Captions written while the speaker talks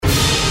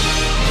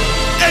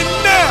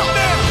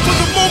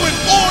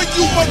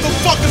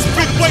motherfuckers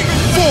been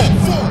waiting for.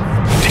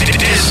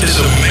 This is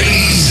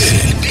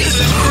amazing. This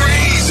is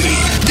crazy.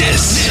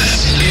 This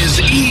is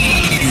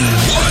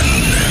E1.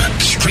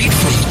 Straight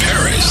from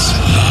Paris.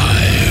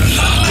 Live.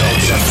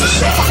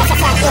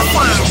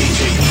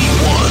 DJ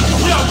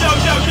E1. Yo.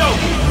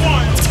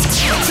 E1.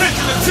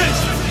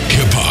 Attention.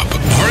 Hip-hop,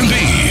 R&B,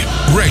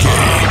 reggae.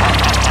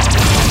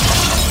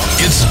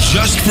 It's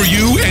just for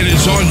you and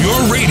it's on your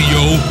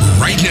radio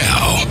right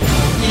now.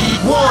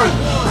 E1.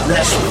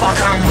 Let's fuck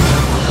 'em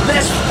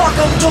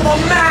to the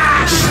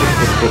max.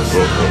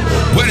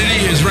 What it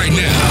is right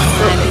now.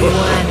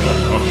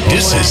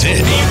 This is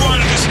it.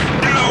 E1 is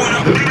blowing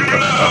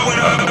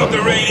up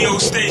the radio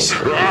station.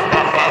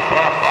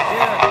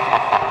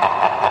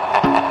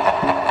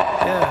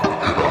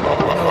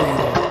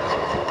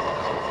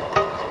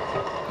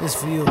 This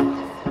for you.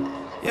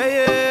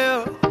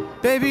 Yeah.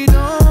 Baby,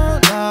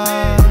 don't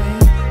lie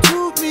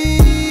to me.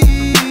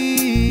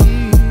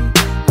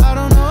 I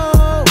don't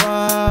know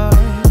why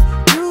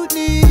you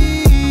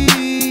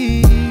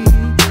need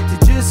to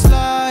just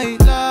lie.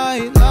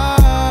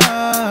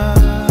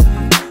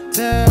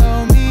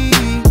 Tell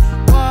me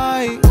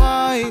why.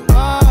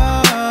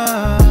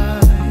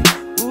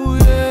 Ooh,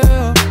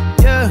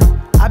 yeah.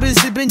 I've been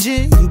sipping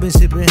gin, you been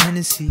sipping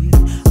Hennessy.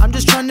 I'm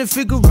just trying to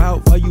figure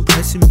out why you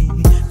pressing me.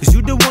 Cause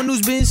you the one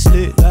who's been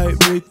slit like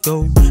Rick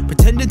though.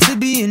 Pretending to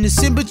be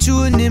innocent but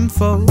you an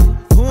info.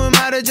 Who am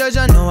I to judge?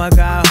 I know I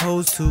got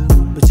hoes too.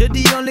 But you're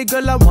the only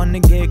girl I wanna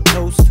get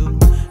close to.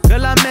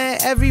 Girl, I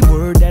meant every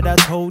word that I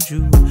told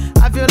you.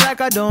 I feel like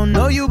I don't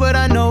know you but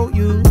I know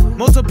you.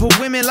 Multiple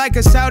women like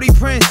a Saudi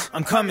prince.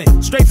 I'm coming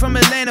straight from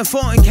Atlanta,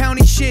 Fulton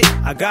County shit.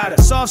 I got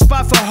a soft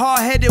spot for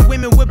hard-headed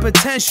women with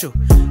potential.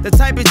 The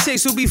type of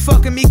chicks who be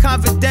fucking me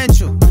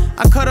confidential.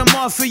 I cut them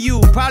off for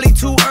you, probably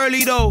too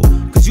early though.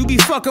 Cause you be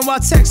fucking while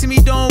texting me,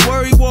 don't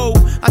worry, whoa.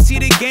 I see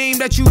the game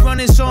that you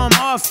running, so I'm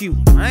off you.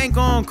 I ain't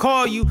gonna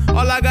call you,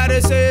 all I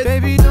gotta say is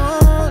baby,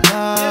 don't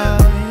lie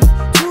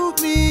to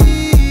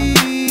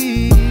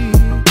me.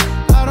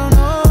 I don't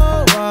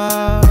know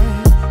why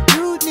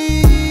you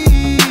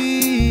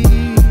need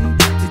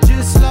to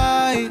just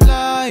lie.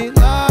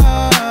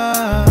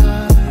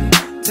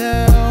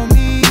 Tell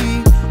me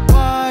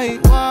why.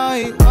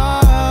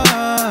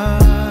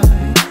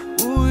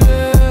 Ooh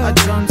yeah. I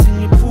jumped in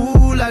your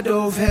pool, I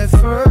dove head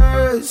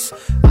first.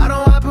 I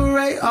don't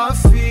operate off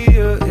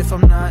fear. If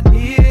I'm not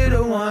near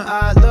the one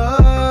I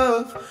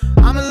love,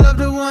 I'ma love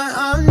the one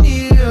I'm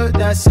near.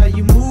 That's how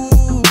you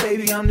move,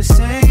 baby, I'm the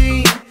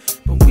same.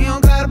 But we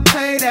don't gotta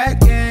play that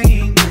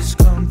game. Just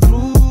come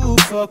through,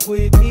 fuck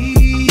with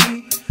me.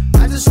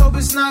 I just hope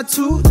it's not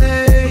too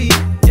late.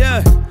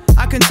 Yeah,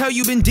 I can tell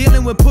you been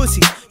dealing with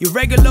pussy. You're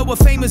regular with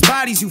famous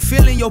bodies, you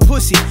feeling your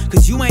pussy.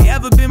 Cause you ain't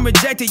ever been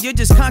rejected, you're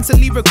just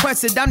constantly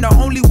requested. I'm the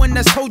only one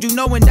that's told you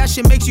no, and that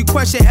shit makes you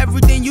question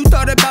everything you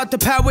thought about the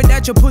power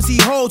that your pussy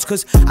holds.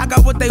 Cause I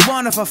got what they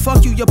want, if I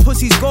fuck you, your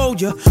pussy's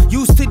gold. You're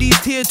used to these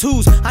tier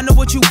 2s, I know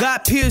what you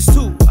got, peers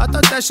too. I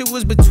thought that shit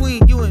was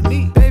between you and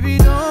me. Baby,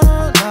 don't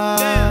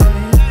lie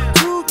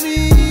to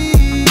me.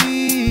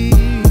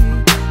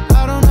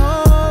 I don't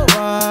know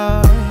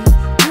why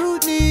you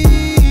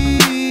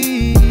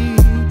need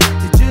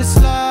to just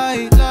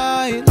lie.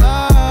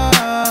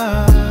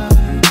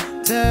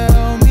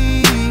 Tell me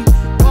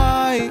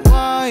why.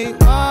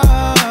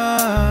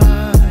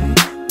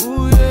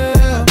 Ooh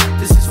yeah.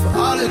 This is for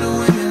all of the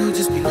women who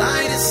just be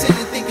lying and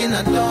sitting thinking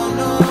I don't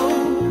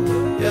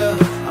know. Yeah,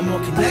 I'm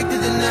more connected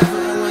than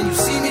ever, and when you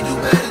see me do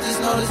better, just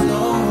know there's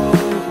no hope.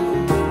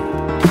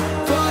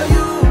 For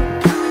you.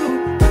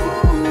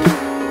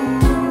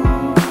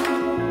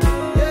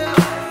 Yeah,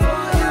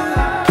 for you.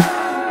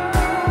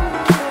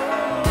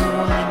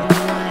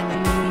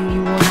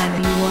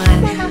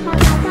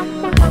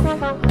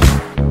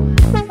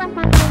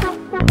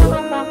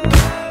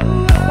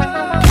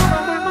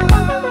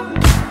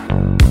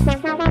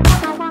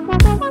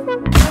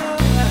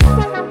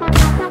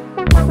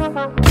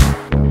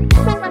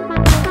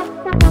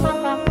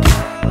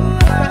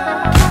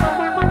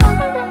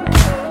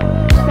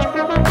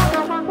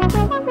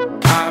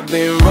 I've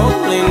been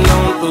rolling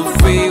on the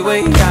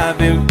freeway, I've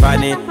been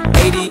riding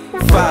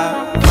 85.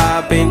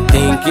 I've been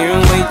thinking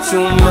way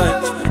too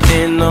much,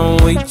 and I'm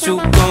way too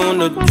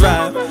gonna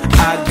drive.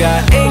 I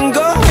got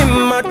anger in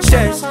my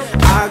chest,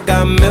 I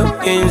got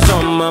millions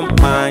on my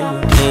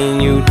mind,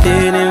 and you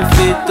didn't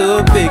fit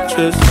the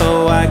picture,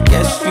 so I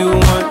guess you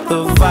want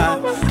the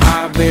vibe.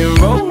 I've been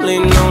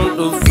rolling on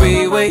the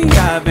freeway,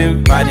 I've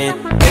been riding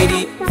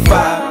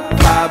 85.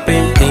 I've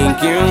been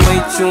thinking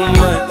way too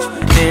much,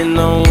 and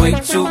I'm way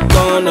too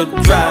gonna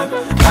drive.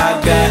 I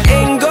got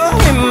anger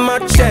in my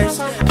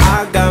chest,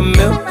 I got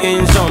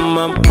millions on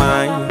my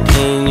mind,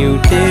 and you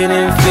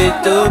didn't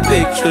fit the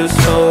picture,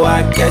 so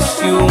I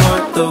guess you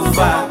want the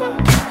vibe.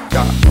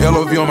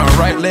 LOV on my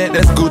right leg,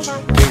 that's Gucci.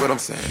 Dig what I'm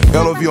saying?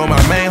 LOV on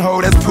my main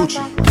hoe, that's Poochie.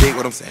 Dig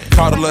what I'm saying?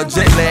 Caught a little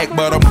jet lag,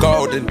 but I'm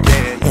golden.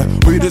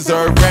 We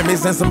deserve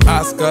Grammys and some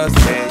Oscars.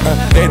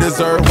 They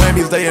deserve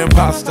whammies, they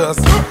imposters.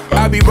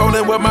 I be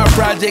rolling with my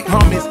project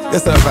homies,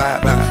 it's a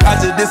vibe. I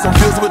just did some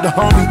deals with the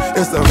homie,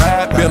 it's a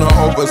vibe. Been on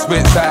over,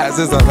 switch sides,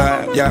 it's a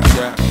vibe. Yeah.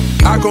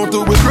 I come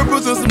through with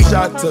cripples and some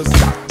shotters.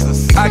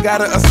 I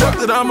gotta accept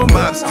that I'm a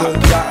monster.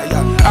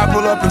 I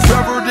pull up in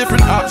several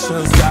different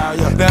options.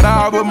 That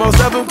all, but most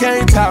of them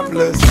came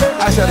topless.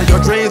 I shatter your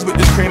dreams with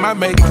this cream I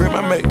make.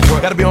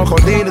 What? Gotta be on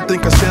codeine to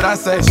think of shit I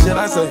say.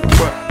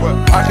 What?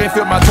 I can't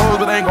feel my toes,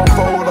 but ain't gon'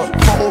 fold up.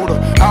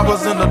 I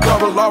was in the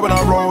double R when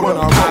I rolled.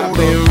 I've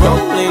been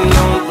rolling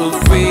on the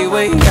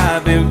freeway.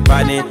 I've been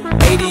riding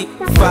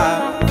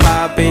 85.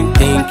 I've been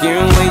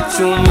thinking way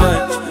too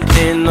much,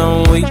 and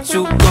I'm way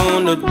too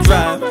gonna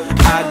drive.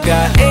 I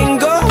got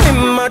anger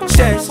in my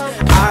chest,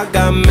 I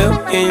got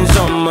millions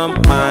on my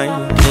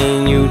mind,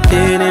 and you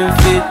didn't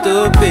fit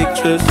the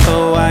picture,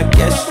 so I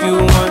guess you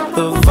want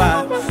the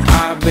vibe.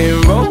 I've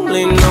been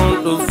rolling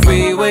on the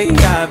freeway,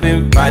 I've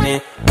been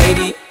riding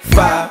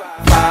 85.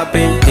 I've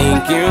been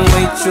thinking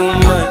way too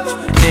much,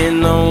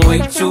 and I'm way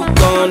too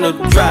gonna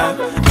drive.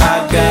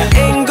 I got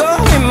anger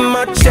in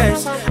my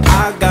chest,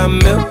 I got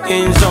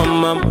millions on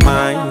my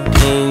mind,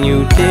 and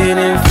you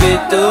didn't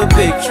fit the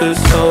picture,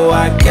 so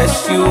I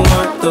guess you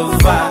want the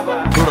vibe.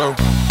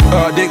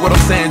 Dig what I'm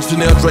saying,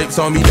 Chanel drapes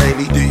on me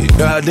daily.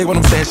 Dig what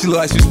I'm saying, she look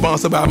like she's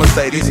sponsored by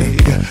Mercedes.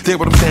 Dig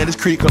what I'm saying, this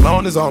Creek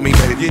cologne is on me,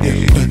 baby.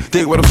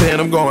 Dig what I'm saying,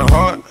 I'm going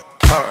hard.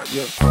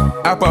 Yeah.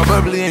 I pop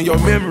bubbly in your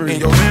memory.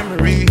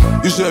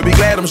 You should be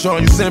glad I'm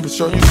showing you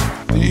sympathy.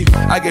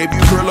 I gave you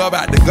real love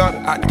out the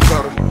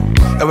gutter.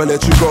 Ever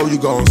let you go, you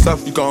gon'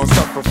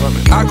 suffer from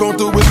it. I come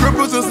through with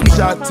cripples and some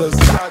shotters.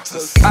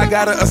 I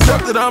gotta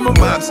accept that I'm a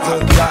monster.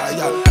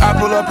 I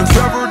pull up in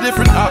several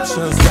different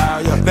options.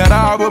 That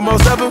all, but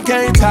most of them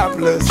came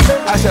topless.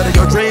 I shatter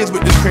your dreams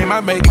with this cream I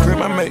make.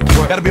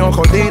 What? Gotta be on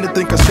codeine to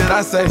think of shit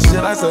I say.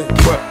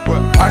 What?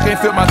 I can't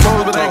feel my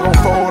toes, but ain't gon'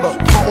 fold up.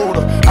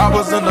 I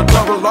was in the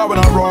double R when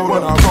I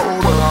rolled.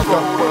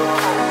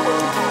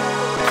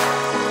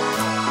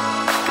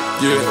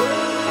 Yeah.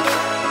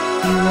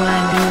 You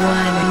won.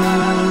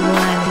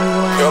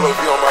 LOV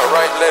on my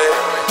right leg.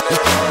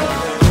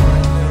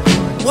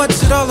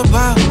 What's it all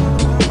about?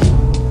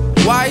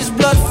 Why is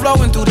blood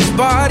flowing through this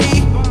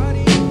body?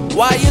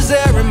 Why is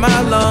air in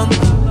my lungs?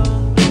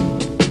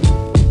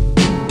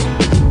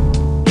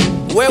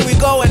 Where we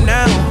going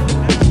now?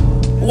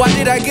 Why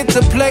did I get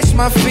to place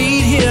my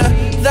feet here?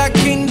 That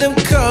kingdom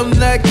come.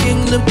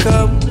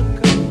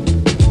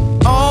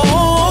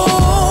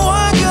 Oh,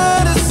 I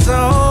got a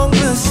song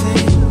to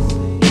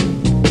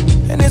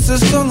sing, and it's a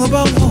song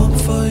about hope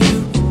for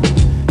you.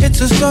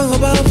 It's a song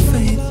about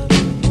faith.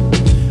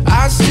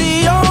 I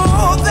see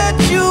all that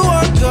you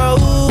are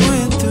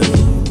going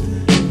through,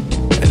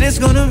 and it's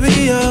gonna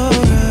be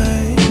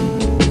alright.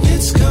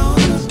 It's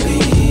gonna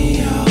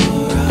be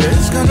alright.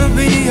 It's gonna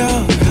be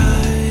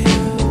alright.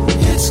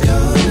 It's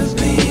gonna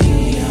be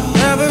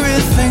alright.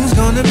 Everything's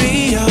gonna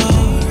be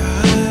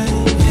alright.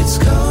 It's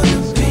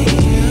gonna be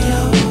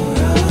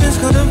alright. It's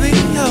gonna be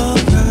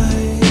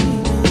alright.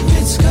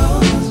 It's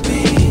gonna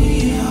be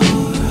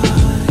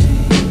alright.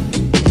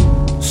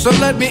 So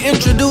let me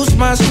introduce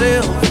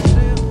myself.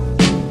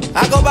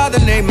 I go by the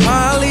name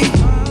Molly,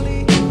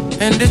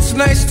 and it's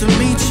nice to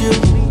meet you.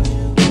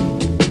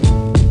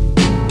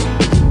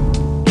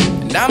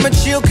 And I'm a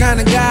chill kind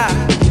of guy,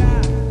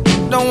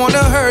 don't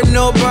wanna hurt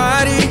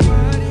nobody,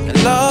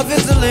 and love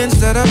is the lens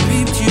that I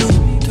peeped you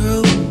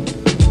through.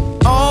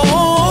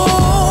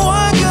 Oh,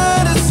 I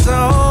got a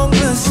song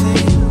to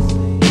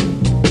sing,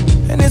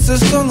 and it's a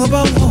song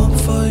about hope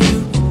for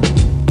you.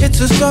 It's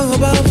a song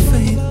about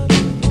faith.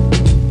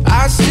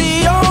 I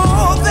see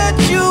all that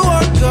you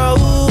are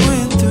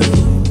going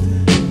through,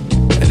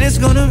 and it's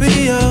gonna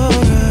be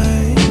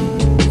alright.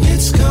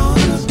 It's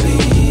gonna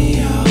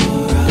be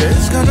alright.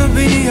 It's gonna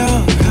be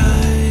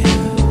alright.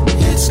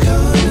 It's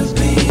gonna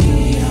be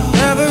alright.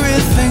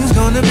 Everything's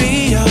gonna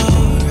be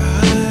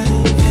alright.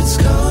 It's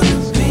gonna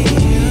be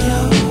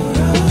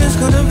alright. It's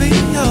gonna be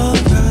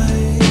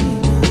alright.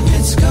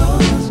 It's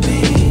gonna be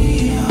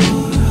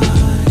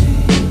alright.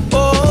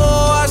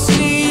 Oh, I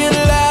see you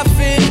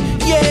laughing.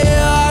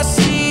 Yeah, I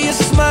see you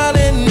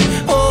smiling.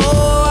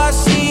 Oh, I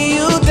see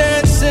you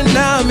dancing.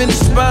 I'm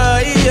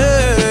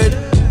inspired.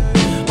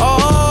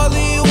 All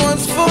he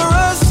wants for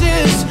us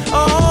is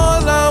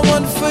all I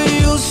want for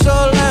you. So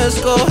let's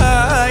go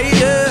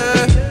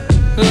higher.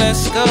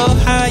 Let's go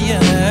higher.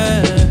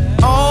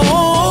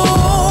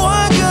 Oh,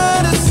 I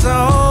got a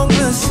song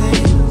to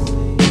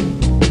sing,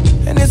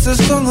 and it's a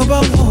song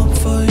about hope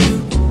for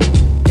you.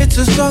 It's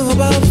a song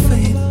about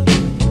faith.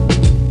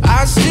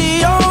 I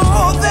see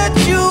all that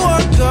you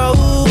are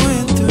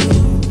going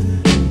through,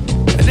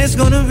 and it's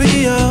gonna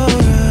be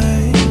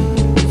alright.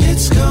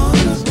 It's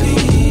gonna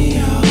be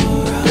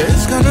alright.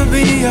 It's gonna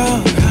be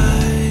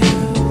alright.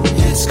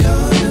 It's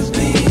gonna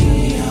be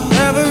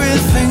alright.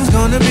 Everything's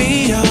gonna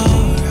be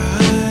alright.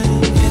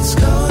 It's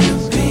gonna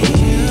be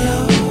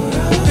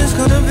alright. It's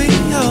gonna be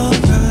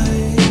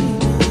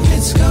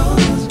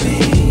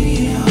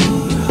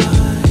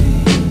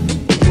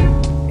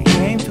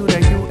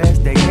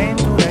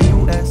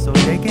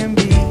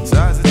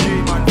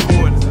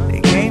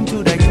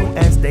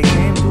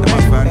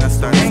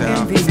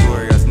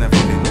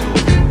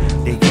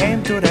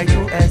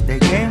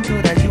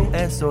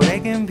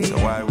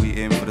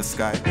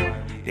guy.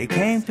 They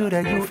came to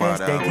the US,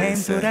 they came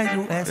to the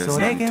US, so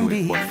they can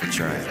be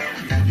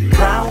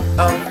proud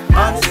of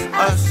us,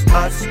 us,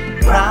 us.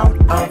 Proud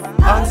of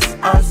us,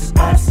 us,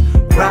 us.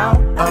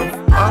 Proud of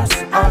us,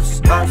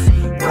 us, us.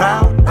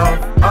 Proud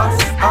of us,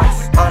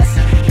 us, us.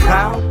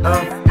 Proud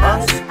of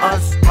us,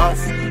 us,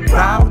 us.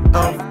 Proud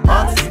of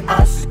us,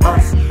 us,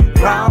 us.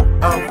 Proud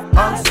of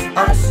us,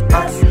 us,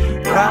 us.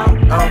 Proud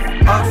of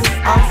us,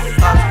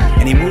 us, us.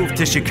 And he moved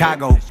to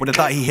Chicago, would've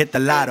thought he hit the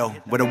lotto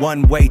with a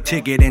one-way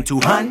ticket and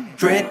 $200.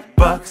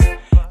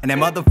 And that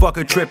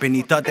motherfucker tripping,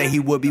 he thought that he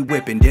would be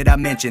whipping. Did I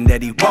mention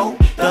that he rode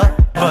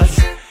the bus?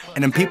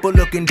 And them people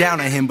looking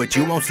down on him, but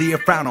you won't see a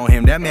frown on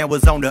him. That man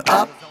was on the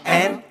up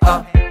and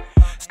up.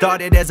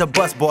 Started as a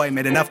busboy,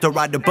 made enough to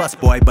ride the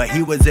busboy, but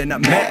he was in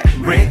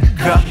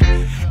America.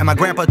 And my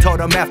grandpa told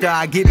him, after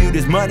I give you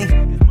this money,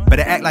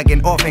 better act like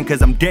an orphan,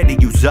 cause I'm dead to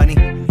you, sonny.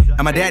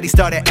 And my daddy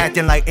started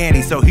acting like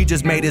Annie, so he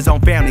just made his own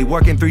family,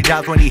 working 3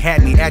 jobs when he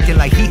had me, acting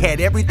like he had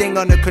everything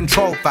under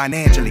control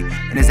financially.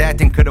 And his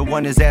acting could've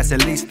won his ass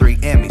at least 3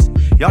 Emmys.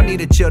 Y'all need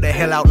to chill the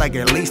hell out like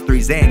at least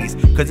 3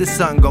 Xannies, cause his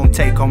son gon'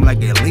 take home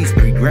like at least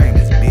 3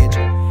 Grammys, bitch.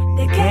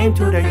 They came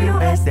to the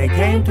US, they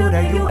came to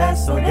the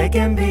US, so they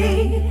can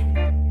be.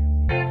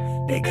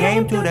 They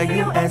came to the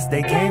US,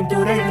 they came to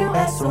the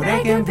US, so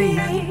they can be.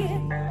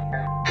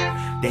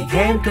 They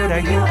came to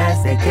the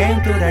US, they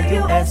came to the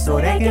US, so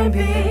they can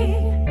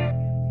be.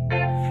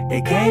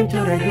 They came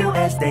to the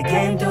US, they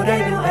came to the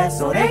US,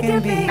 so they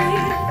can be.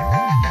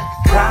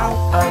 Proud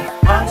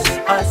of us,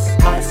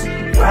 us, us.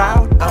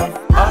 Proud of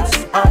us,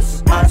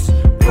 us, us.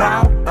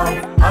 Proud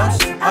of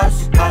us,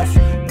 us, us.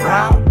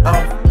 Proud of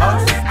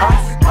us,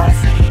 us, us.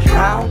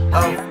 Proud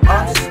of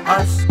us,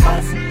 us,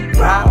 us.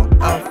 Proud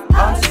of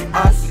us,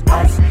 us,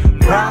 us.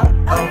 Proud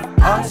of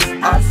us,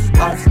 us,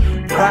 us.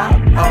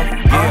 Proud of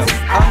us,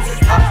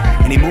 us,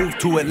 us. And he moved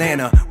to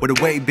Atlanta with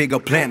a way bigger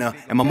planner.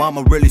 And my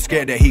mama really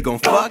scared that he gon'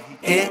 fuck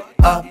it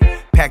up.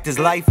 Packed his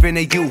life in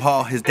a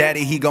U-Haul. His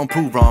daddy, he gon'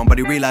 prove wrong, but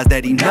he realized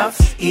that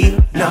enough's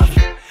enough.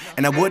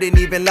 And I wouldn't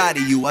even lie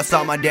to you, I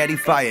saw my daddy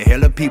fire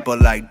hella people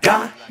like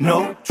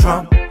Donald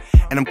Trump.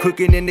 And I'm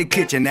cooking in the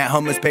kitchen, that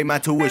hummus pay my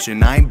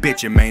tuition. I ain't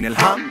bitching, man,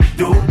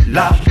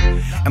 alhamdulillah.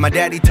 And my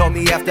daddy told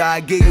me after I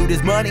give you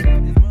this money,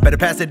 better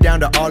pass it down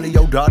to all of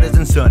your daughters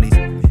and sonnies.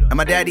 And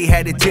my daddy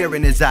had a tear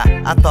in his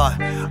eye. I thought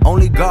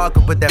only God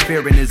could put that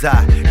fear in his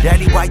eye.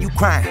 Daddy, why you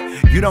crying?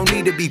 You don't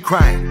need to be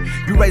crying.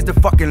 You raised the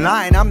fucking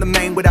lion, I'm the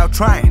man without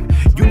trying.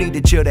 You need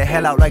to chill the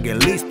hell out like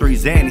at least 3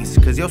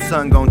 Xannies, cause your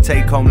son gon'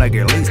 take home like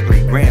at least 3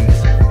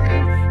 Grammys.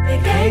 They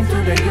came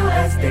to the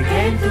US, they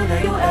came to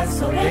the US,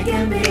 so they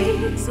can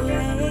be. So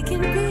they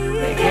can be.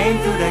 They came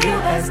to the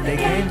US, they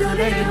came to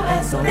the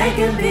US, so they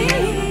can be.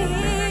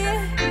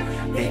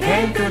 They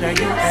came to the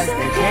US,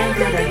 they came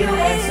to the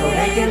US, so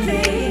they can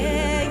be.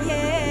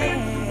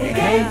 They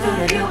came to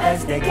the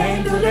US, they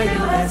came to the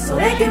US, so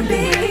they can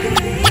be.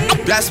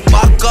 That's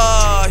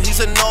Baka, he's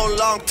a no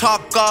long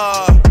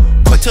talker.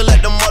 Quick to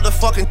let the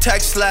motherfucking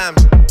text slam.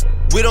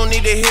 We don't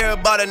need to hear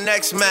about the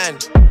next man.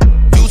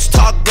 Dudes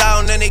talk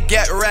down, then they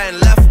get ran.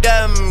 Left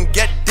them,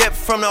 get dipped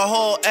from the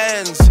whole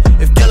ends.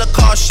 If Gilla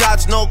call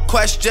shots, no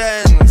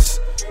questions.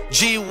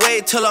 G,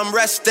 wait till I'm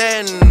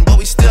resting. But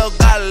we still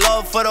got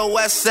love for the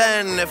West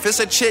End. If it's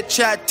a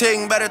chit-chat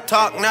thing, better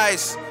talk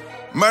nice.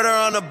 Murder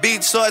on the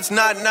beat, so it's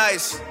not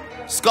nice.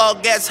 Skull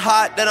gets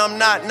hot, then I'm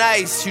not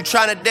nice. You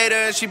tryna date her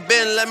and she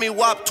been let me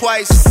whop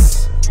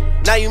twice.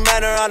 Now you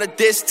man her on a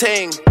diss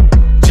ting.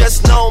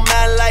 Just know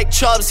man like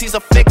Chubbs, he's a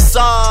fixer.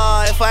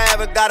 If I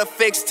ever gotta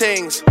fix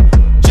things.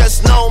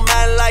 Just know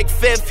man like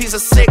Fifth, he's a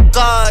sick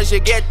cause. You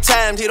get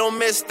timed, he don't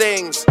miss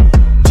things.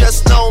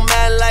 Just know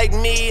man like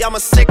me, I'm a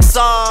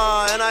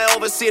 6R. And I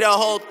oversee the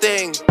whole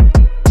thing.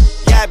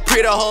 Yeah, I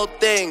pre the whole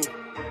thing.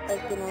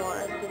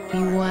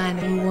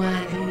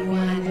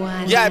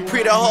 Yeah, I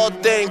pre the whole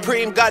thing.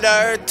 Preem got the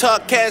earth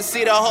tuck, can't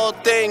see the whole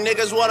thing.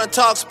 Niggas wanna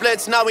talk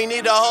splits, now we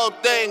need the whole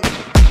thing.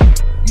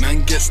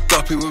 Man gets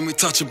duppy when we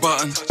touch a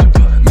button.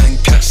 Man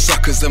catch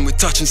suckers, then we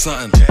touching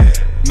something.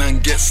 Man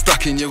gets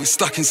stuck in, yeah, we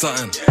stuck in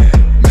something.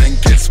 Man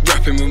gets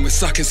rapping when we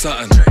sucking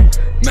something.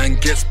 Man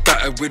gets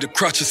battered with a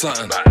crutch or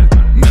something.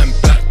 Man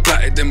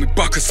battered, then we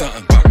buck or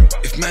something.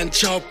 If man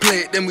child play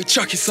it, then we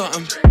chuck it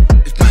something.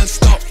 If man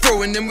start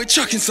throwing, then we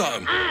chucking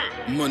something.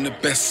 I'm on the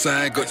best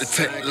side, got the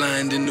tech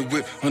lined in the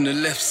whip. On the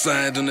left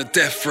side, on the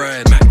death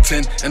ride. Mac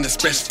 10 and the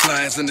special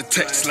flies and the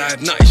tech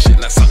slide. Nutty shit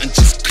like something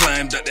just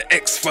climbed at the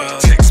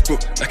X-Files.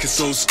 Textbook, like it's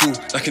old school,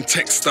 like in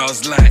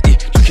textiles. Lighty,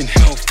 looking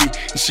healthy,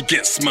 and she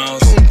gets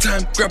smiles. Home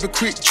time, grab a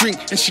quick drink,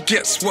 and she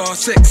gets wild.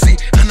 Sexy,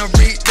 and I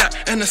read that,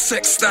 and a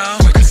sex style.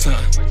 Fucking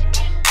something,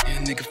 yeah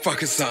nigga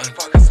fucking something.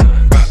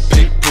 Rap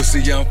pink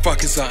pussy, yeah I'm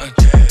fucking something.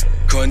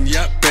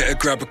 Cognac, better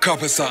grab a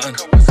cup or something.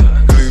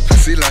 Glue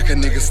pussy like a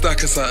nigga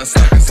stuck or something,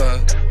 stuck or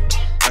something.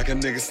 Like a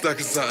nigga stuck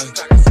or something.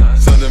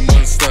 So the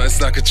monster,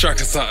 it's like a truck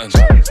or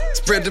something.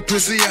 Spread the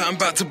pussy out, I'm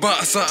about to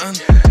butter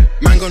something.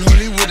 Man gone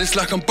Hollywood, it's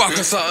like I'm buck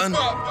or something.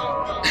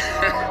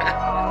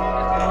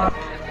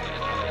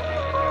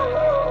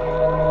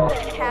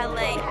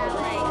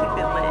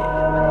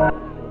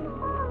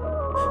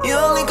 You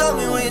only got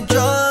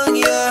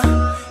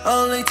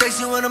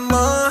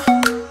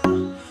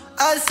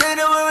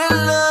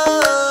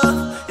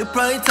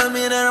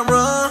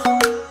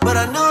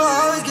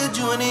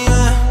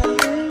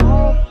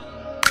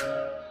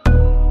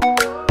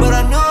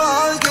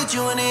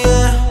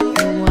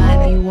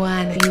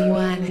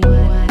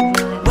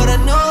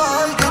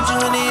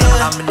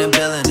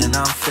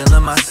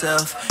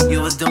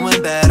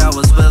Something went bad, I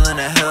was willing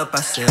to help. I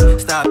said,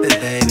 stop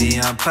it, baby,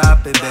 I'm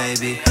poppin',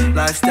 baby.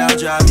 Lifestyle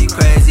drive me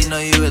crazy, know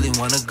you really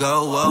wanna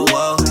go, whoa,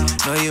 whoa.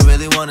 Know you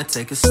really wanna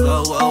take it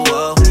slow, whoa,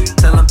 whoa.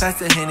 Tell them pass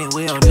the Henny,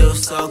 we don't do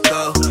so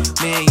go.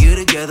 Me and you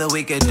together,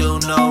 we can do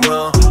no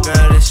wrong.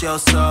 Girl, it's your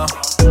song,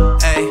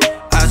 ayy,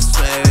 I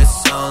swear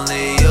it's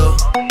only you.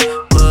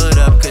 Put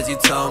up cause you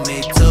told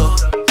me to,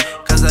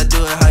 cause I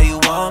do it how you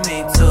want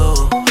me to.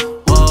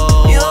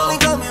 Whoa. You only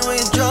call me when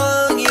you're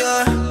drunk,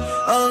 yeah.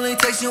 Only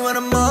text you when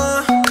I'm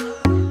on.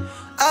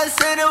 I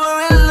say that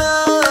we're in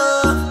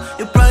love.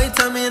 You probably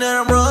tell me that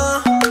I'm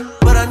wrong,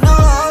 but I know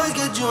I always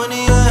get you in the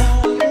end.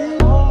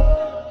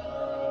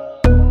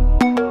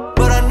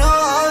 But I know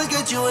I always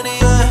get you in the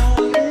end.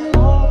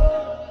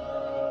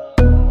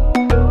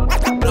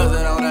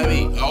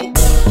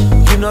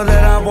 You know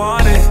that I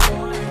want it.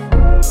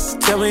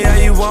 Tell me how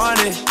you want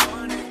it.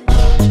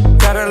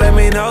 Gotta let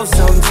me know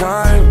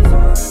sometime.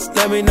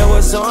 Let me know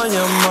what's on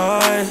your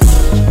mind.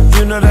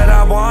 You know that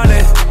I want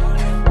it.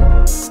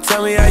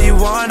 Tell me how you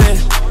want it.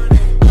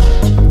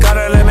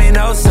 Gotta let me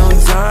know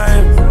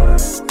sometime.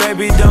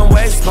 Baby, don't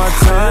waste my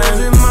time. Is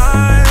it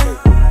mine?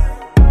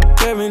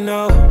 Let me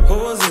know.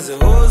 Whose is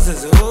it? Whose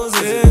is it? Whose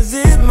is it? Is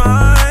it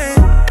mine?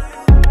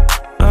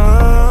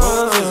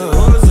 Whose is it?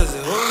 Whose is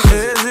it? Whose is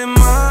it? Is it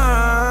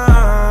mine?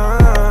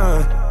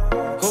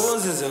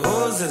 Whose is it?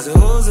 Whose is it?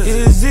 Whose is it?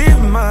 Is it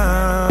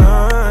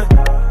mine?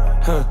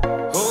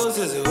 Whose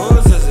is it?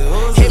 Whose is it?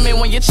 Whose is it? Hit me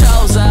when you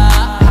chose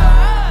up.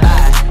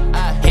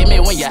 Hit me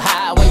when you're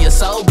high, when you're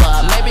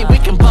sober. Maybe we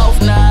can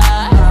both nut.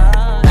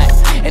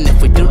 And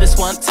if we do this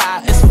one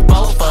time, it's for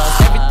both of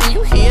us. Everything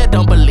you hear,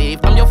 don't believe.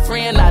 I'm your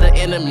friend, not an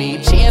enemy.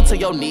 Chin to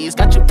your knees,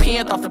 got you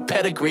pinned off the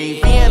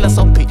pedigree. Being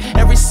SOP,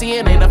 every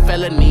sin ain't a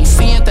felony.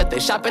 Seeing that they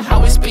shopping how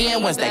we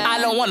spend Wednesday.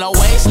 I don't wanna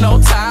waste no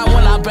time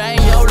when I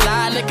bang your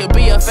line. It could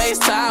be a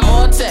FaceTime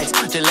or a text.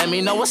 Just let me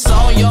know what's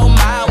on your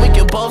mind. We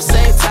can both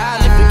save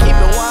time if we keep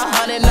it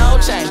 100, no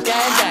change.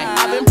 Gang, gang,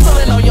 I've been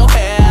pulling on your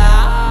hair.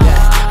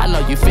 I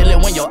know you feel it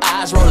when your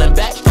eyes rolling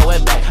back, throw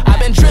it back. I've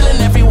been drilling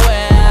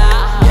everywhere,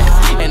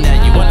 and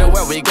now you wonder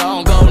where we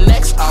gon' go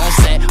next.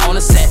 On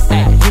the set.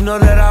 You know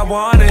that I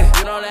want it.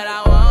 You know that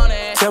I want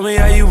it. Tell me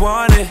how you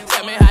want it.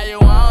 Tell me how you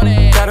want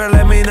it. Gotta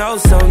let me know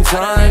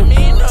sometime.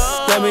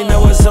 Let me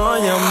know what's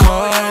on your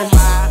mind.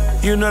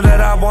 You know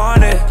that I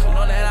want it. You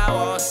know that I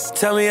want it.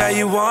 Tell me how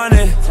you want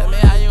it. Tell me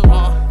how you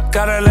want it.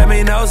 Gotta let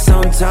me know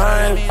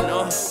sometime.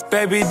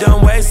 Baby,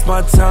 don't waste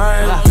my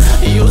time.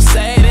 You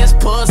say this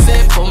pussy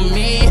for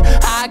me.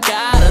 I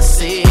gotta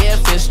see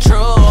if it's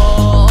true.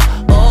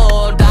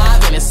 Oh,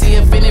 dive in and see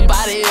if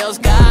anybody else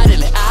got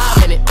in it.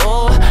 I'm in it.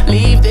 Oh,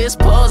 leave this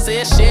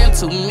position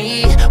to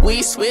me.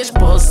 We switch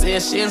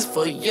positions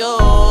for you.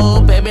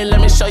 Baby, let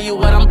me show you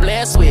what I'm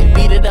blessed with.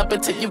 Beat it up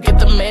until you get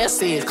the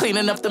message.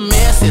 Cleaning up the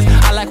messes.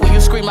 I like when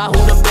you scream out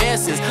who the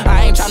best is.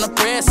 I ain't tryna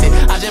press it,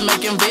 I just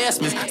make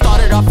investments.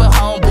 Started off at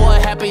homeboy,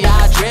 happy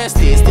I addressed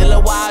it. Still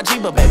a YG,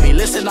 but baby,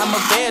 listen, I'm a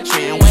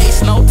veteran.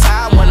 Waste no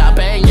time when I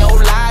bang your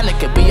line. It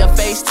could be a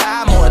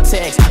FaceTime or a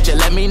text. Just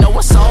let me know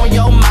what's on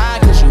your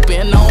mind, cause you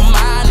been on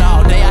mine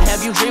all day. I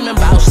have you dreaming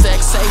about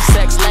sex, safe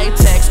sex,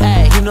 latex,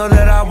 ayy. You know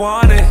that I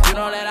want it. You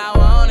know that I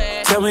want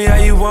it. Tell me how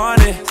you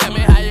want it. Tell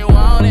me how you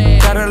want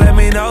it. Gotta let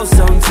me know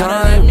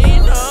sometime.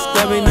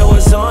 Let me know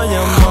what's on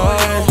your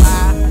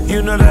mind.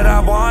 You know that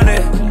I want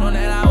it. You know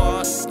that I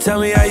want it. Tell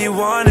me how you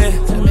want it.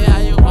 Tell me how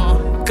you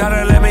want it.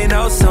 Gotta let me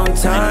know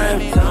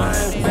sometime.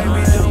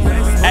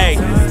 Hey,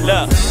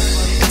 look.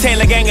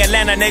 Taylor Gang,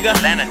 Atlanta, nigga.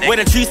 Where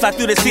the trees fly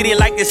through the city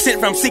like it's sent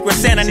from Secret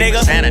Santa,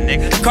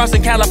 nigga.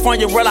 Carson,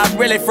 California, where I'm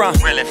really from.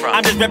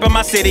 I'm just reppin'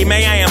 my city,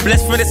 man. I am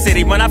blessed for the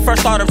city. When I first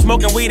started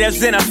smoking weed, I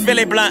was in a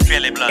Philly blunt.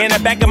 In the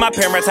back of my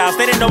parents' house,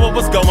 they didn't know what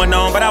was going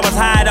on, but I was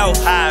high though.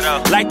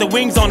 Like the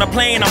wings on a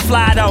plane, I'm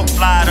fly though.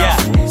 Yeah.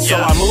 So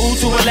I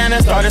moved to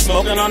Atlanta, started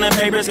smoking on them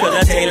papers, cause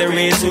that Taylor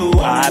is who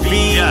I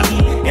be.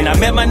 And I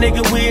met my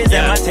nigga Wiz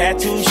at my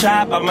tattoo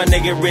shop. I'm my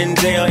nigga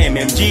Renzel,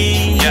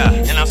 MMG.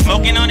 And I'm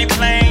smoking on these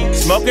planes.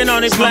 Smoking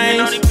on these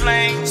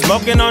planes.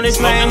 Smoking on these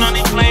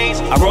planes.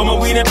 I roll my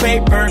weed in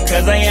paper,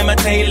 cause I am a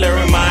Taylor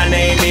and my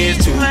name is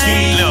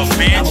Tuki.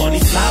 I'm on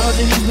these flowers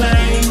in these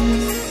planes.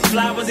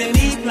 Flowers in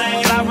these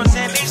planes. Flowers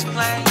in these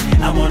planes.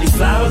 I'm on these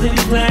flowers in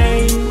these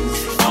planes.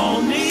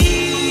 On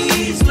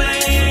these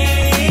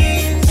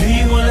planes. Do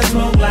you wanna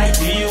smoke like,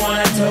 do you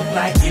wanna talk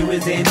like you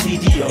was in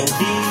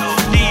TGOD?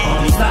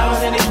 On these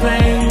flowers in these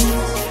planes.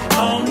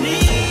 On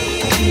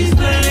these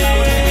planes.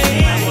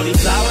 I'm on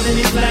these flowers in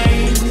these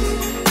planes.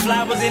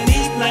 Flowers in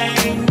these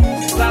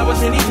planes.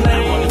 Flowers in these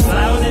planes.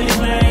 Flowers in these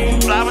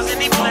planes. Flowers in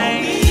these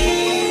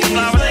planes.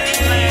 Flowers in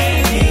these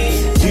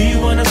planes. Do you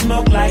wanna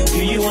smoke like,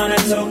 do you wanna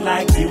talk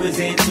like you was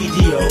in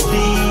TGOD?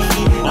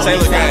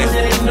 Taylor Gang.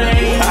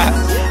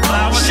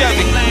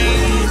 Chevy.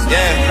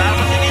 Yeah.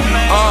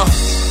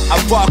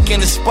 I walk in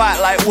the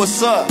spot like,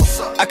 what's up?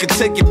 I could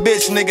take your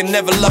bitch, nigga,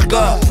 never look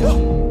up.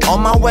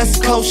 On my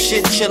West Coast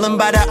shit, chillin'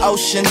 by the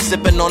ocean,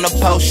 sippin' on a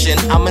potion.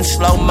 I'm in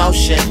slow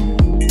motion.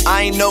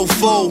 I ain't no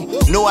fool,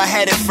 knew I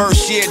had it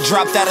first year,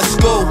 dropped out of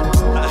school.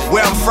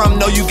 Where I'm from,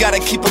 no, you gotta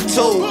keep a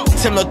tool.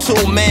 Tim the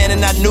tool man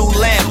and that new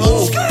lamb.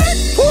 Ooh.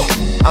 Woo.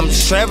 I'm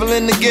just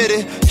traveling to get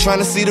it. Trying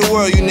to see the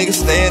world, you niggas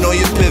staying on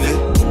your pivot.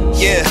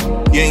 Yeah,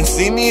 you ain't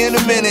seen me in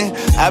a minute.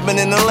 I've been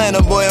in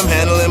Atlanta, boy, I'm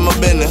handling my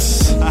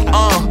business.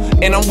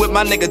 And I'm with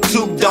my nigga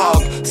Tuki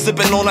Dog,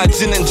 sipping on that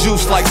gin and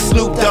juice like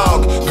Snoop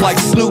Dogg, like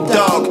Snoop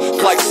Dogg,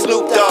 like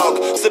Snoop Dogg,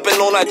 sipping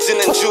on that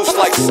gin and juice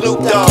like Snoop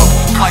Dogg,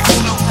 like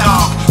Snoop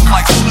Dogg,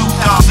 like Snoop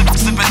Dogg,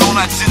 sipping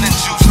on that gin and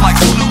juice like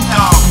Snoop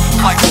Dogg,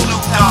 like Snoop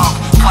Dogg,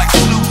 like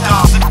Snoop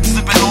Dogg,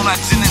 sipping on that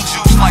gin and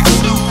juice like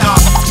Snoop Dogg,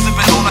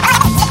 sipping on that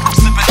gin and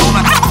juice, sipping on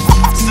that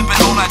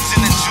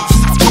gin and juice,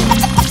 sipping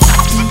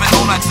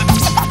on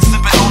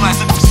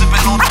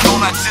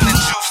that gin and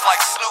juice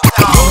like Snoop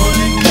Dogg.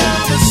 Rolling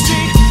down the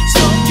street,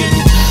 smoking,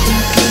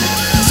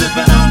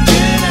 sipping on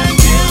gin and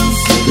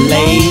juice.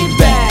 Laid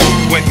back.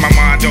 With my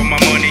mind on my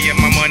money and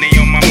my money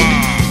on my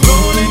mind.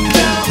 Rolling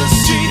down the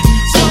street,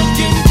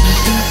 smoking,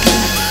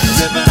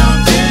 sipping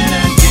on gin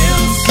and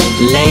juice.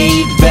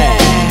 Laid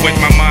back. With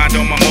my mind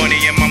on my money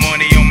and my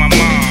money on my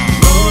mind.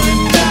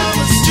 Rolling down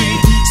the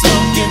street,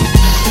 smoking,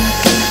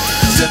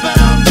 sipping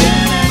on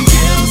gin and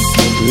juice.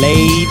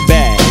 Laid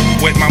back.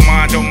 With my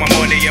mind on my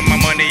money and my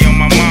money on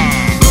my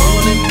mind.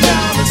 Rolling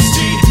down the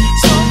street,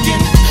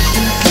 smoking,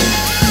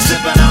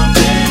 sipping on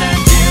gin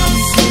and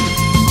juice.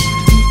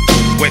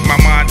 With my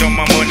mind on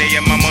my money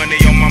and my money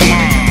on my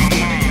mind.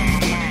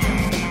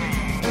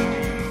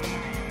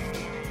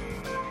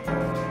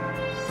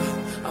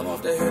 I'm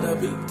off the head of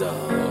beat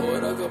dog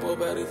with a couple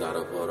baddies out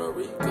of Puerto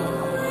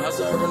Rico. I'm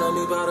serving on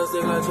me by the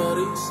stick like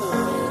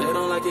chorizo. They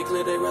don't like it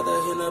clear, they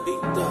rather hit a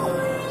beat dog.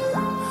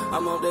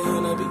 I'm off the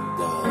head of beat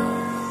dog.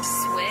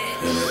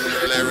 At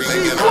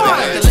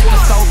the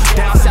liquor store,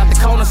 down south the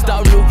corner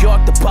store, New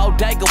York, the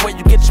bodega, where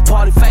you get your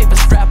party favors.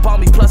 Strap on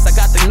me, plus I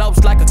got the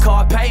notes like a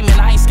car payment.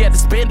 I ain't scared to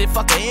spend it,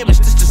 fuck an image,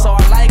 this just our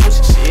language.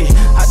 Shit,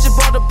 I just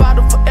bought a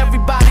bottle for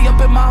everybody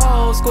up in my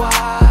whole squad.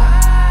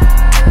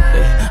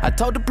 Yeah, I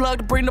told the plug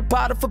to bring the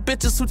bottle for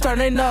bitches who turn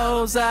their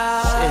nose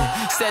out.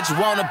 Yeah, said you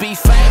wanna be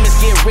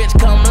famous, get rich,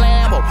 come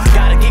Lambo.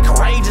 Gotta get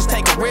courageous,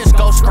 take a risk,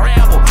 go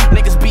scramble.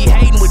 Niggas be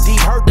hating with deep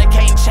hurt, they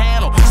can't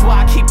channel. That's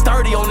why I keep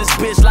 30 on this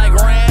bitch like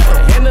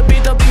Rambo. In the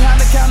beat up behind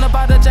the counter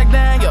by the Jack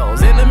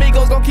Daniels.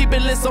 Enemigos gon' keep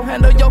it lit, so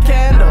handle your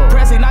candle.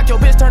 Pressy knock your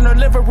bitch, turn her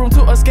living room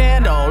to a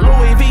scandal.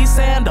 Louis V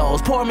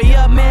sandals, pour me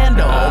up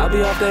Mando. I'll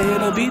be off that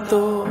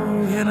Henabito,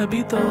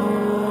 Henabito.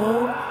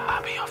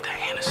 I'll be off that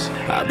Hennessy.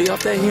 I'll be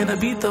off that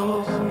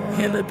Henabito,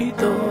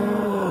 Henabito.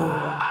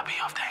 I'll be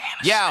off that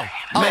Hennessy. Yo,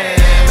 man,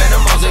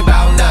 them hoes ain't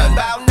bout nothing.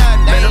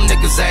 Man, them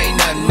niggas ain't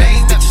nothing. Man,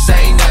 these bitches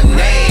ain't nothing.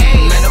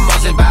 Man, them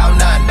hoes ain't bout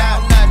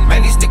nothing.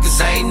 Man, these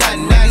niggas ain't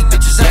nothing. Man, these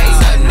bitches ain't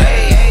nothing.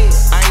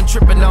 I ain't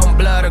tripping on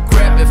blood or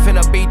grip. If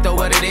finna beat though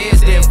what it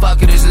is, then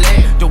fuck it, it's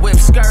lit. The whip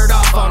skirt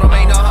off on them,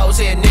 ain't no hoes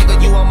here,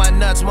 nigga. You on my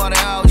nuts more than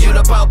hoes, you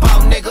the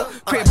po-po, nigga.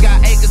 Crib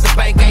got acres, the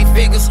bank ain't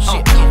figures.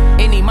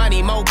 Any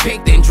money more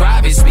pink than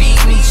drive it, speed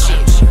me,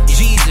 shit.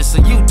 Jesus,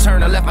 a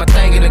U-turn, I left my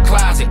thing in the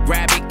closet.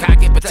 Grab it,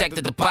 cock it, protect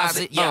the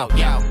deposit, yo.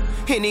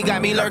 Henny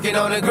got me lurking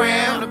on the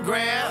ground.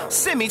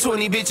 Send me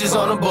 20 bitches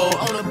on the boat.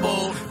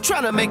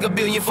 Tryna make $1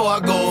 billion before I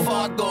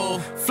go.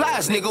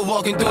 Flies nigga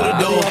walking through the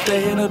door. I'll be off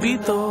that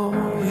Henabito,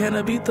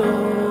 Henabito.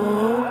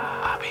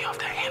 I'll be off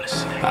that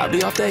Hennessy. I'll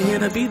be off that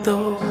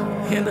Henabito,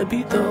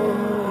 Henabito.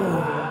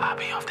 I'll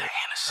be off that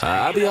Hennessy.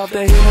 I'll be off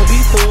that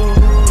Henabito,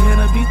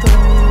 Henabito.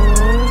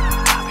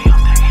 I'll be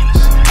off that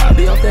Hennessy. I'll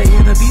be off that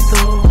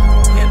Henabito,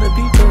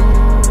 Henabito.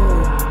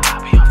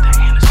 I'll be off that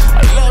Hennessy.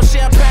 A little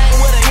champagne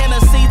with a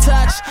Hennessy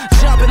touch.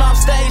 Jumping off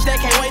stage, they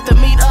can't wait to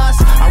meet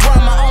us. I run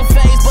my own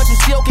phase, but you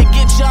still can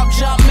get jump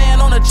man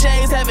on the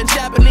chains, having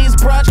Japanese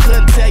brunch.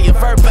 Couldn't tell you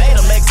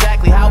verbatim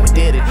exactly how we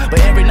did it, but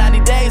every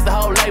 90 days the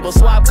whole label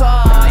swap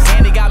cars.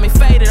 Andy got me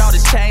faded, all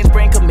this change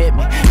bring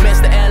commitment.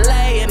 Mr.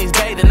 LA and he's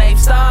bathing Ape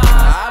Stars.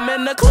 I'm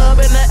in the club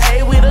in the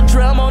A with a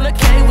drum on the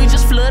K. We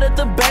just flooded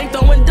the bank,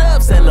 throwing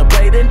dubs,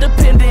 celebrate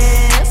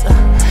independence.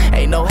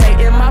 Ain't no hate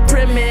in my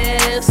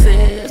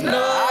premises. No,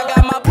 I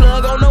got my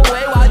plug on the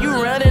way while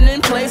you running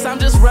in place. I'm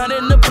just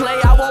running the play.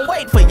 I won't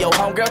wait for your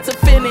homegirl to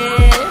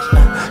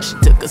finish. She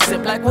took a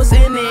sip like what's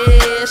in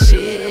it.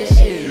 Shit.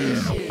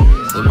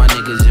 With my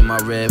niggas in my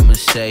red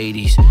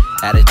Mercedes.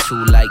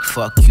 Attitude like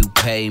fuck you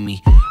pay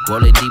me.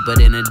 Rolling deeper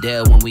than a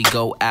Dell when we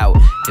go out.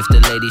 If the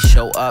ladies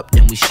show up,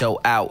 then we show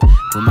out.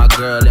 With my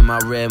girl in my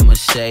red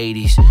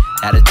Mercedes.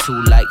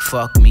 Attitude like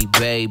fuck me,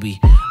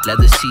 baby.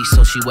 Leather seats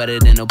so she wetter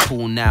than a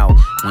pool now.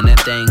 When that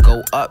thing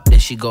go up, then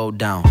she go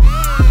down.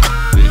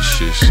 This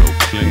shit so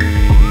clean,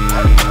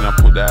 I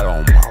put that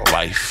on my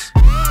life.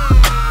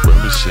 Red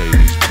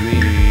Mercedes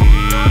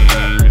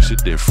beam, it's a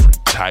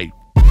different type.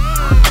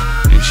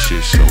 This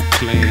shit so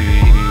clean,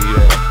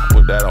 yeah, I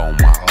put that on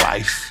my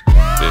life.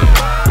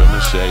 Yeah, Red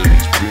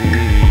Mercedes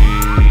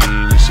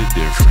beam, it's a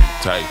different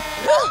type.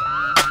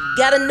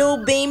 Got a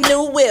new beam,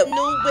 new whip.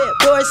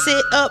 Doors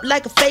sit up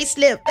like a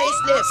facelift.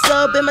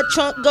 Sub in my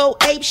trunk, go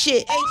ape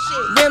shit.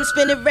 Rims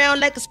spinning round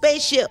like a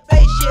spaceship.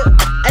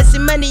 I see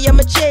money,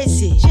 I'ma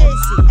chase it.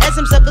 Ask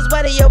some suckers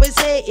why they always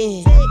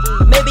hating.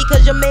 Maybe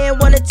cause your man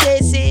wanna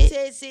taste it.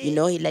 You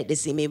know he like to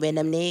see me when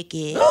I'm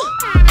naked.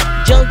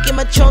 Junk in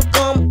my trunk,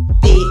 I'm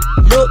thick.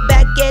 Look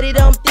back at it,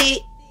 I'm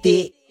thick.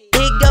 Big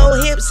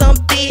old hips, I'm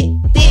thick.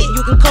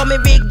 You can call me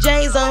Rick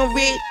James, I'm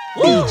rich.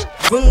 Bitch,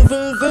 vroom,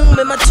 vroom, vroom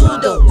in my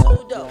two-door.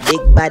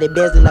 Big body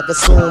Benz like a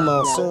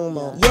sumo.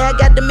 Yeah, I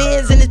got the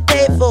men's and it's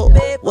paid for.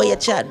 Where you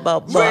chat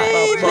about, boy?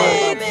 I'ma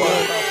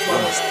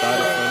start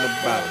it from the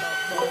bottom.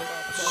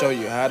 I'll show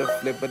you how to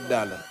flip a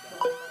dollar.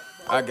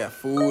 I got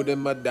food in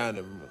my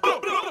dining room.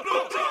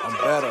 I'm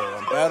better.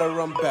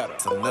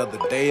 It's another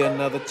day,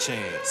 another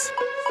chance.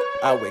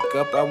 I wake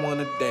up, I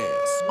wanna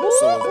dance.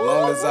 So as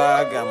long as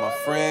I got my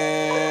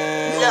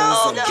friends,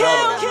 I'm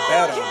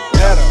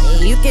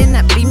better. You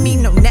cannot beat me,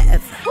 no never.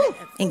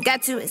 Ain't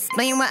got to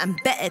explain why I'm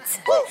better.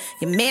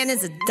 Your man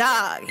is a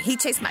dog. He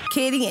chased my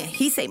kitty and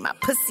he say my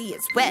pussy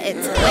is wet.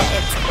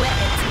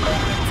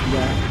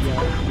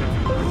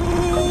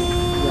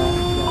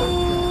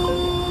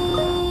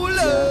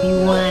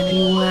 You want it.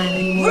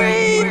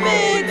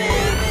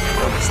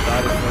 I'ma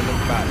start it from the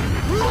bottom.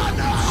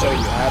 Show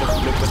you how to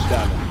flip a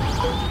dollar.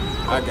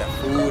 I got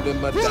food in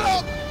my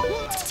dining.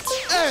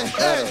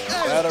 Better.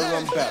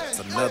 It's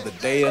another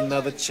day,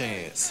 another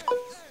chance.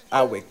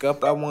 I wake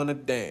up, I wanna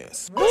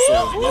dance. So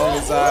as long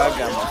as I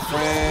got my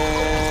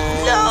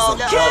friends, I'm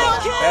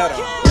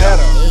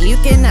better. You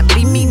cannot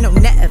beat me, no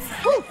never.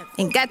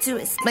 Ain't got to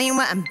explain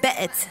why I'm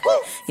better.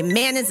 Your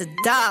man is a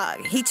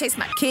dog. He chased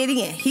my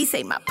kitty and he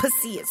say my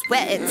pussy is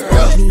wet.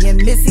 Me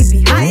and Missy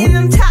be high in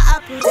them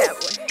toppers.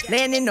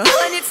 Landing on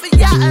hundreds for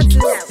yachts.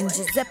 In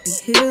Giuseppe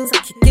Hills, I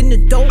kick in the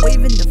door,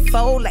 waving the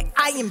fold like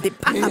I am Big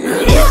Papa.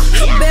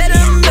 Better.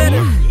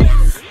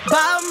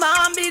 Bob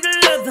mom be the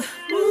leather.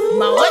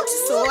 My watch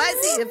is so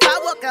icy. If I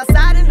walk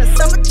outside in the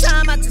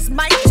summertime, I just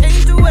might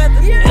change the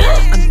weather.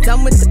 I'm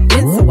done with the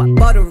bin, so I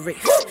bought a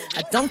race.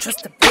 I don't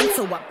trust the bank,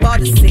 so I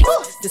bought a safe.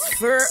 This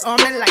fur on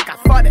me like I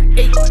fought an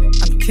 8.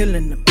 I'm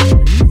killing them.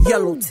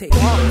 Yellow tape.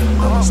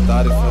 I'ma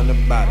start it from the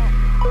bottom.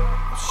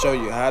 I'll show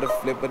you how to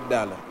flip a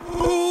dollar.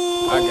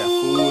 I got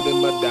food in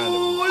my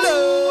dining room.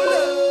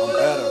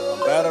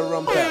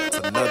 I'm better. It's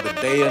another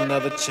day,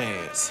 another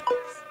chance.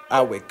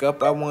 I wake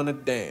up, I wanna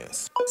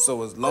dance.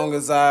 So as long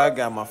as I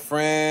got my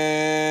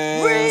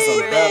friends,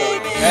 I'm better.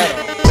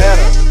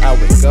 I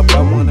wake up,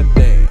 I wanna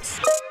dance.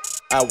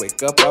 I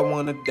wake up, I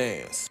wanna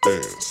dance.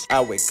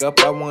 I wake up,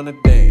 I wanna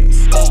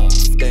dance.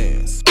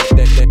 Dance.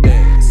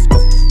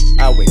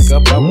 I wake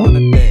up, I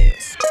wanna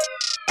dance.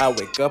 I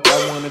wake up,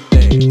 I wanna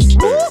dance.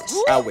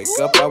 I wake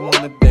up, I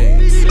wanna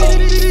dance.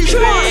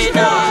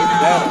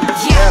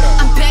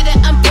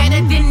 I'm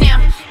better than them.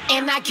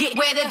 And I get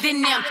wetter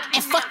than them.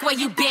 And fuck where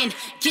you been.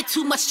 Get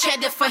too much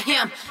cheddar for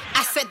him.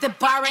 I set the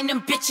bar and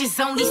them bitches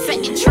only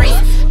setting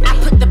trends. I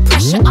put the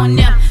pressure on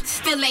them.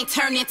 Still ain't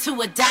turned into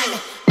a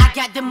diamond. I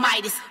got the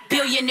Midas,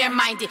 billionaire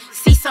minded.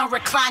 See some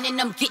reclining,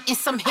 I'm getting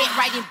some head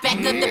right in back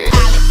of the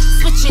pilot.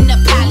 Switching the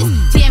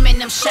pilots, damn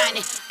I'm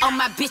shining. All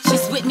my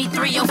bitches with me,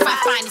 305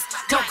 finest.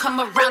 Don't come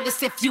around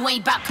us if you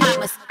ain't about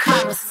commas.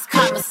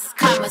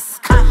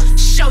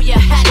 Show you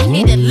how to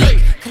hit a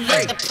lick.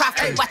 Collect the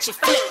profit, watch it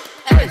flip.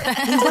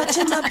 He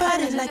watching my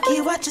body like he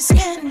watching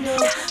Scandal,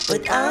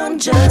 but I'm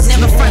just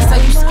never front, so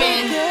you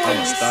spend.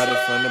 I'ma start it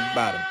from the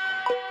bottom.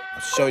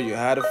 I'll show you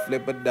how to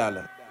flip a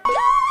dollar.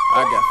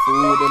 I got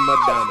food in my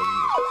dining room.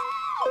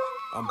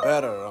 I'm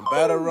better.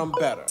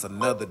 It's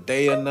another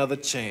day, another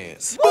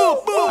chance.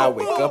 I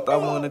wake up, I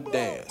wanna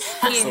dance.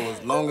 So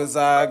as long as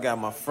I got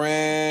my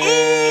friends,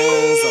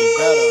 I'm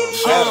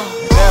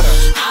better.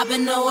 I've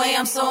been away,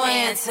 I'm so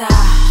anti.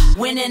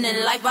 Winning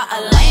in life by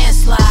a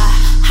landslide.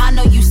 I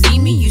know you see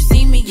me,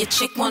 your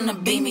chick wanna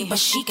be me, but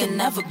she can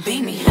never be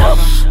me.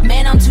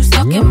 Man, I'm too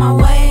stuck in my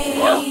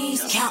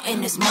ways,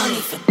 counting this money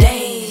for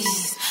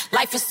days.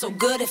 Life is so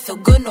good, it feel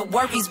good, no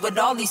worries. With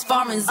all these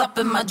foreigns up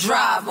in my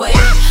driveway,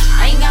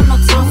 I ain't got no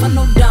time for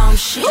no dumb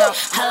shit.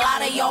 A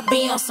lot of y'all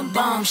be on some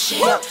bum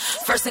shit.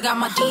 First I got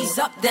my D's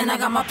up, then I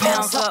got my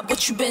pounds up.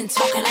 What you been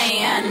talking,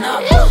 ain't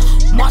up.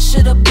 March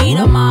to the beat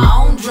of my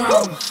own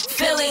drum.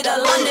 Philly to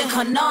London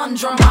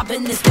conundrum. I've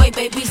been this way,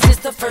 baby, since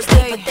the first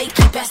day, but they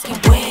keep asking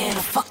where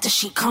the fuck does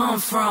she come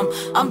from?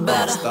 I'm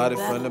better. Started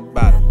from the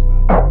bottom.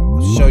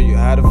 I'll show you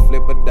how to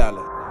flip a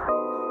dollar.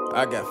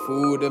 I got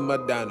food in my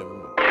dining room.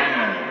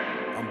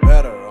 I'm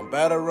better.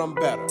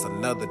 It's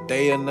another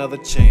day, another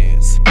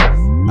chance.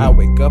 I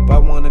wake up, I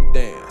wanna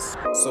dance.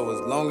 So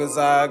as long as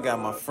I got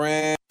my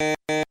friends.